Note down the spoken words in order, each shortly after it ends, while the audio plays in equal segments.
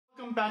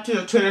Welcome back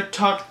to the Twitter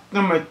Talk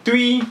number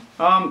 3.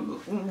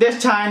 This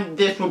time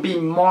this will be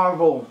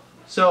Marvel.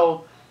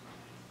 So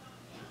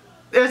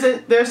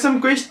there's some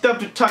great stuff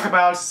to talk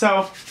about.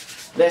 So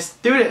let's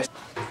do this.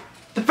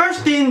 The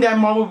first thing that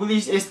Marvel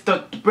released is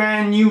the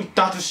brand new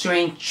Doctor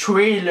Strange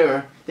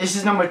trailer. This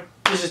is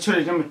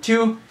trailer number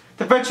 2.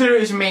 The first trailer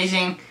is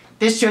amazing.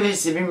 This trailer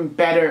is even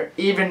better,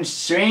 even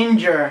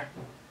stranger.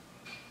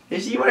 You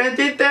see what I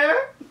did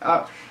there?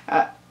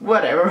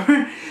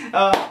 Whatever.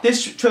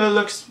 This trailer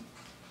looks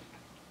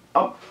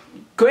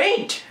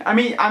great. I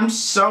mean, I'm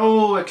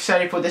so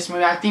excited for this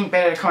movie. I think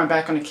Benedict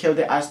Cumberbatch gonna kill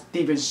it as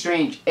Stephen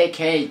Strange,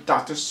 aka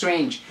Doctor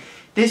Strange.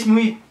 This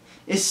movie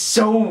is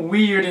so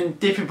weird and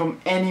different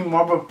from any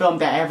Marvel film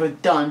that I've ever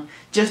done.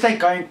 Just like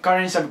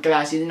Guardians of the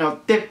Galaxy, you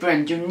know,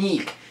 different,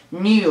 unique,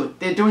 new.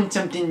 They're doing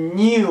something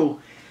new.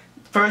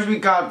 First we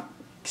got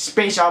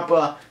space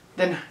opera,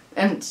 then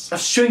and a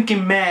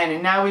shrinking man,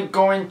 and now we're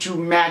going to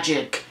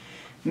magic.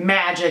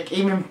 Magic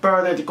even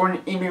further. They're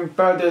going even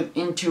further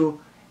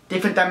into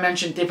different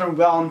dimension, different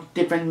realm,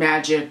 different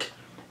magic.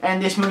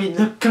 And this movie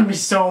is gonna be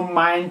so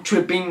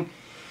mind-tripping,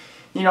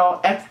 you know,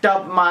 effed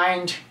up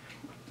mind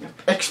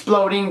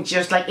exploding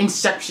just like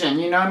Inception,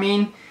 you know what I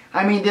mean?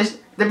 I mean,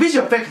 the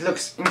visual effect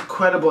looks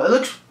incredible. It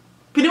looks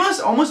pretty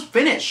much almost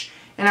finished.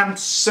 And I'm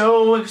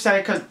so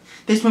excited because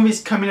this movie is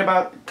coming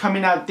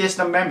out this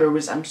November,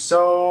 which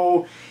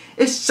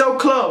it's so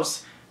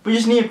close. We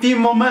just need a few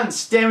more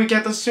months, then we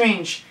get the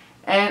Strange.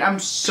 And I'm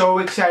so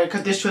excited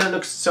because this trailer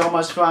looks so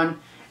much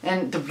fun.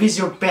 And the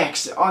visual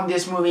effects on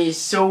this movie is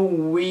so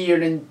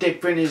weird and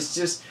different. It's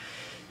just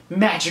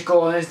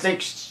magical and it's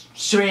like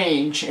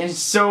strange and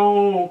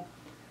so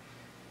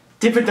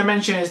different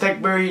dimension. It's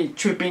like very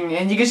tripping.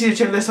 And you can see the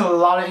trailer, there's a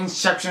lot of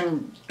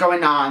Inception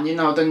going on. You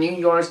know, the New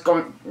York's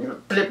going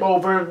flip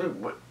over.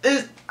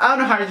 I don't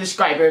know how to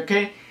describe it,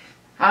 okay?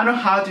 I don't know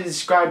how to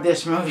describe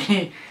this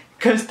movie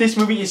because this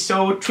movie is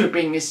so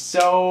tripping. It's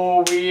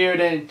so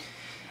weird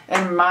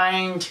and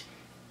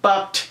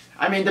mind-fucked.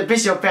 I mean, the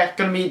visual effect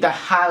gonna be the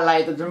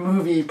highlight of the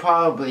movie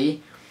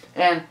probably,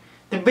 and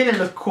the villain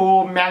looks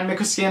cool. Matt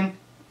Mikkelsen,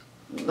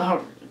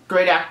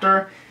 great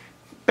actor.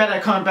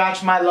 Benedict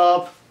Cumberbatch, my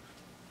love,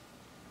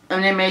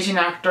 an amazing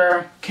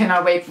actor.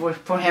 Cannot wait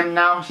for him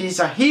now. He's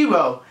a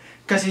hero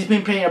because he's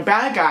been playing a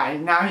bad guy.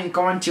 Now he's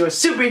going to a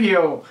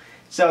superhero.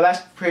 So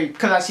that's pretty.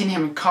 Because I've seen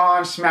him in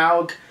Khan,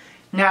 Smaug.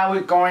 Now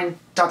we're going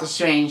Doctor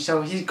Strange.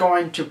 So he's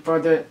going to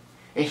further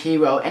a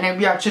hero. And then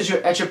we have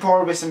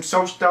Ejiofor, which I'm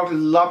so stoked.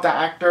 Love that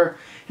actor.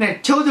 And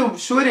then Tilda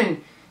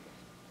Swinton,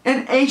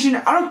 an Asian.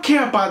 I don't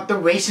care about the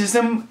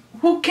racism.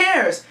 Who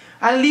cares?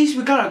 At least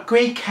we got a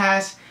great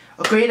cast,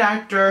 a great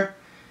actor,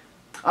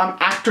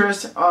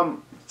 actress.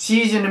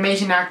 She's an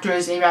amazing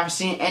actress. If you haven't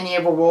seen any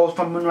of her roles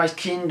from Moonrise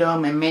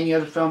Kingdom and many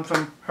other films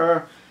from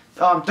her,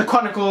 The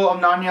Chronicle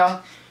of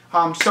Narnia.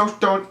 So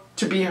stoked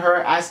to be her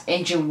as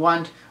Agent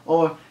One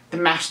or the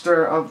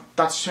master of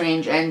Doctor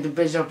Strange and the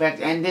visual effects.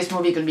 And this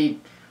movie gonna be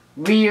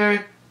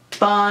weird,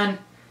 fun.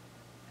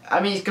 I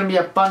mean, it's gonna be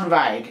a fun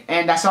ride.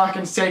 And that's all I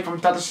can say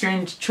from Doctor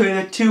Strange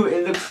trailer 2.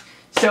 It looks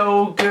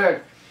so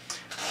good.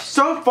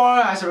 So far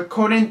as a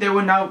recording, they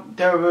will not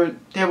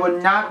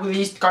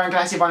release Guardians of the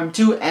Galaxy Volume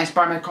 2 and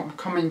Spider-Man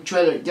Homecoming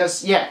trailer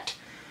just yet.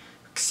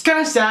 It's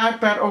kinda sad,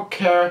 but I don't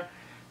care.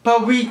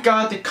 But we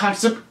got the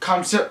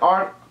concept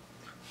art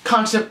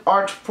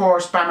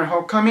for Spider-Man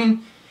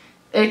Homecoming.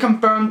 It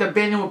confirmed the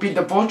villain will be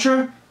the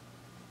Vulture.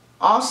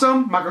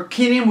 Awesome. Michael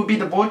Keaton will be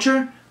the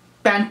Vulture.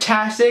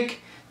 Fantastic.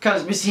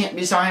 Because we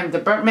saw him the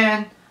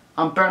Birdman.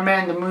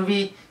 Birdman the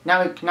movie.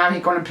 Now he's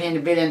going to play the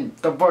villain,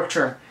 the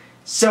Vulture.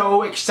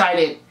 So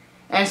excited.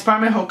 And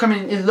Spider-Man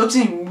Homecoming, it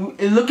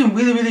looking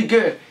really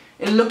good.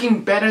 It's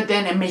looking better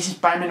than Amazing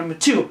Spider-Man number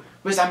 2,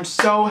 which I'm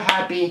so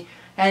happy.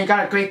 And you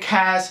got a great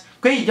cast,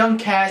 great young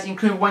cast,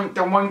 including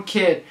the one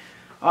kid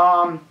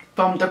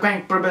from the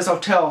Grand Budapest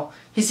Hotel.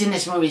 He's in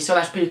this movie, so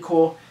that's pretty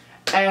cool.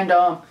 And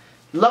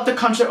love the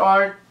concept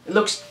art. It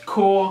looks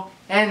cool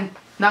and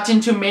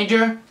nothing too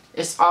major.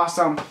 It's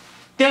awesome.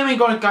 Then we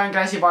go to Guardians of the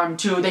Galaxy Volume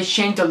 2. They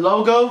changed the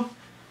logo.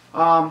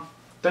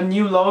 The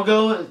new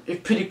logo is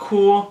pretty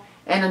cool,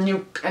 and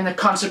the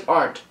concept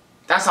art.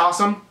 That's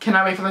awesome.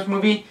 Cannot wait for this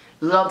movie.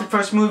 Love the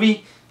first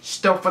movie.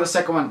 Stoked for the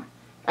second one.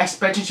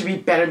 Expecting to be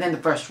better than the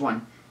first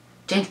one.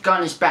 James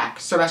Gunn is back,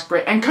 so that's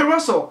great. And Kurt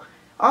Russell,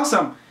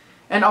 awesome.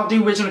 And all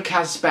the original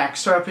cast is back,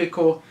 so that's pretty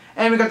cool.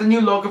 And we got the new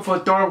logo for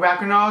Thor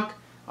Ragnarok.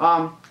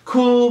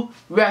 Cool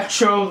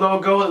retro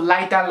logo,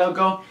 like that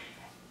logo.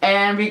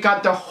 And we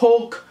got the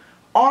Hulk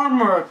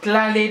armor,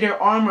 gladiator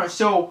armor.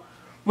 So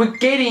we're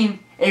getting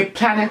a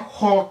Planet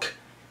Hulk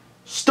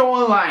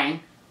storyline.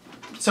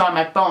 So on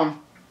my phone,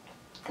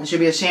 it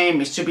should be a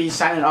shame. It should be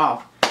silent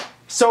off.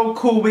 So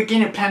cool. We're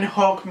getting a Planet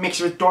Hulk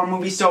mixed with Thor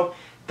movie. So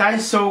that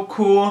is so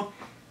cool.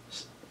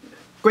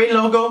 Great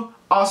logo.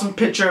 Awesome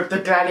picture of the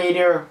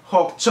gladiator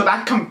Hulk. So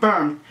that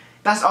confirmed.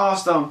 That's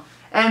awesome.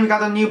 And we got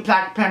the new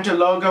Black Panther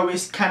logo, which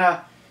is kind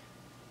of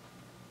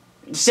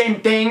the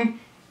same thing.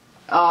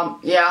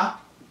 Yeah.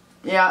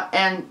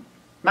 And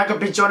Michael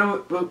B.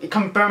 Jordan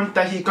confirmed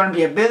that he's going to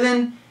be a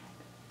villain.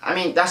 I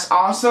mean, that's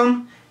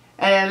awesome.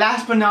 And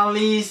last but not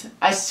least,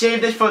 I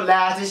saved this for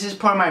last. This is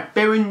part of my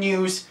favorite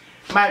news.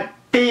 My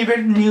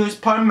favorite news,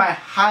 part of my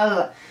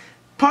highlight.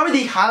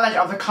 Probably the highlight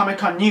of the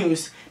Comic-Con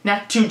news.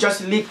 Not to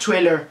just a leak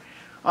trailer.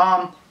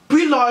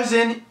 Brie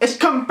Larson is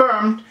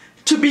confirmed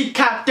to be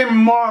Captain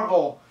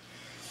Marvel.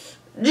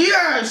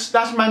 Yes!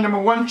 That's my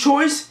 #1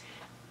 choice.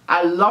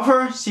 I love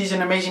her. She's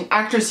an amazing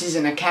actress. She's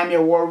an Academy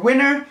Award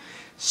winner.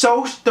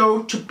 So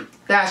stoked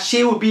that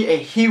she will be a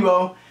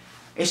hero.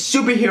 A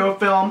superhero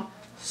film.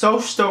 So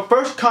stoked.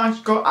 First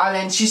Conquer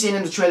Island, she's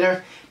in the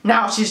trailer.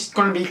 Now she's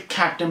gonna be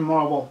Captain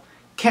Marvel.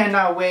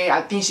 Cannot wait.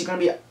 I think she's gonna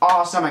be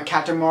awesome at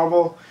Captain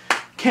Marvel.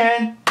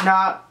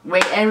 Cannot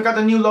wait. And we got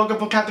the new logo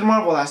for Captain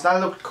Marvel.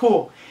 That looked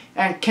cool.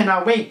 And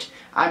cannot wait.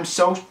 I'm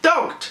so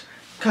stoked.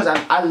 Because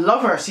I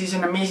love her. She's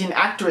an amazing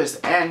actress.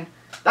 And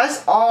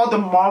that's all the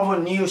Marvel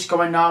news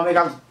going on. We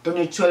got the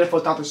new trailer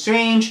for Doctor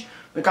Strange.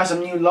 We got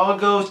some new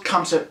logos,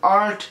 concept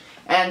art,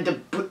 and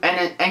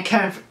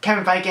Kevin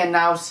Feige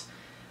announced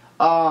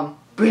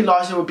Brie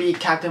Larson will be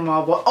Captain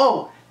Marvel.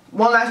 Oh,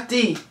 one last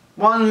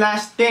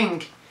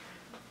thing.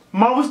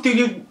 Marvel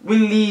Studios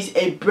released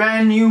a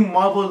brand new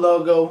Marvel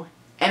logo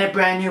and a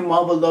brand new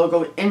Marvel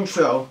logo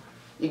intro.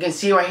 You can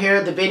see right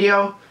here the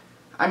video.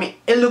 I mean,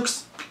 it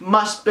looks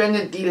much better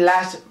than the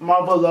last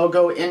Marvel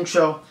logo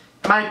intro,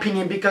 in my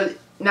opinion, because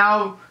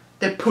now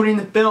they're putting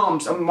the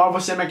films of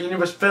Marvel Cinematic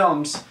Universe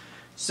films.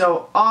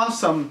 So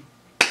awesome.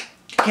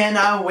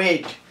 Cannot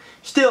wait.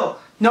 Still,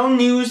 no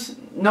news,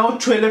 no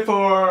trailer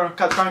for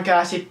Guardians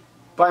Galaxy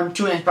Volume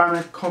 2 and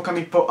Spider-Man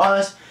Homecoming for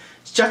us.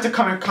 It's just the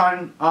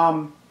Comic-Con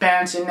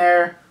fans in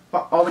there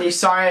already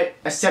saw it,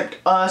 except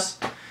us.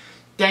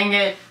 Dang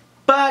it.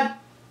 But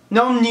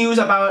no news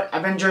about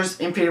Avengers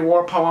Infinity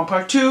War Part 1,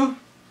 Part 2.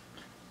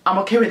 I'm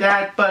okay with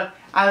that, but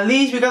at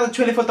least we got the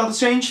trailer for Doctor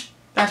Strange.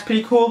 That's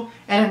pretty cool.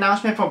 And an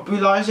announcement for Brie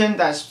Larson.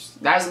 That's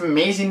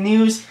amazing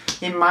news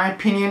in my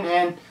opinion.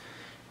 And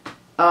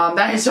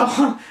that is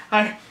all.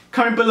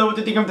 Comment below what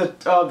you think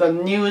of the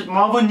news,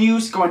 Marvel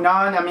news going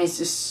on. I mean,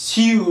 it's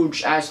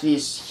huge. Actually,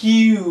 it's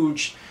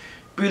huge.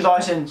 Brie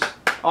Larson,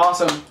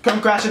 awesome.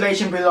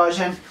 Congratulations, Brie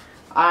Larson.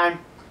 I'm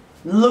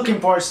looking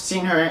forward to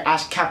seeing her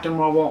as Captain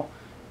Marvel,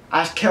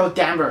 as Carol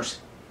Danvers.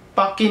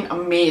 Fucking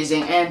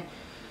amazing. And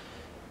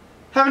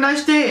have a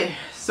nice day.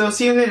 So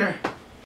see you later.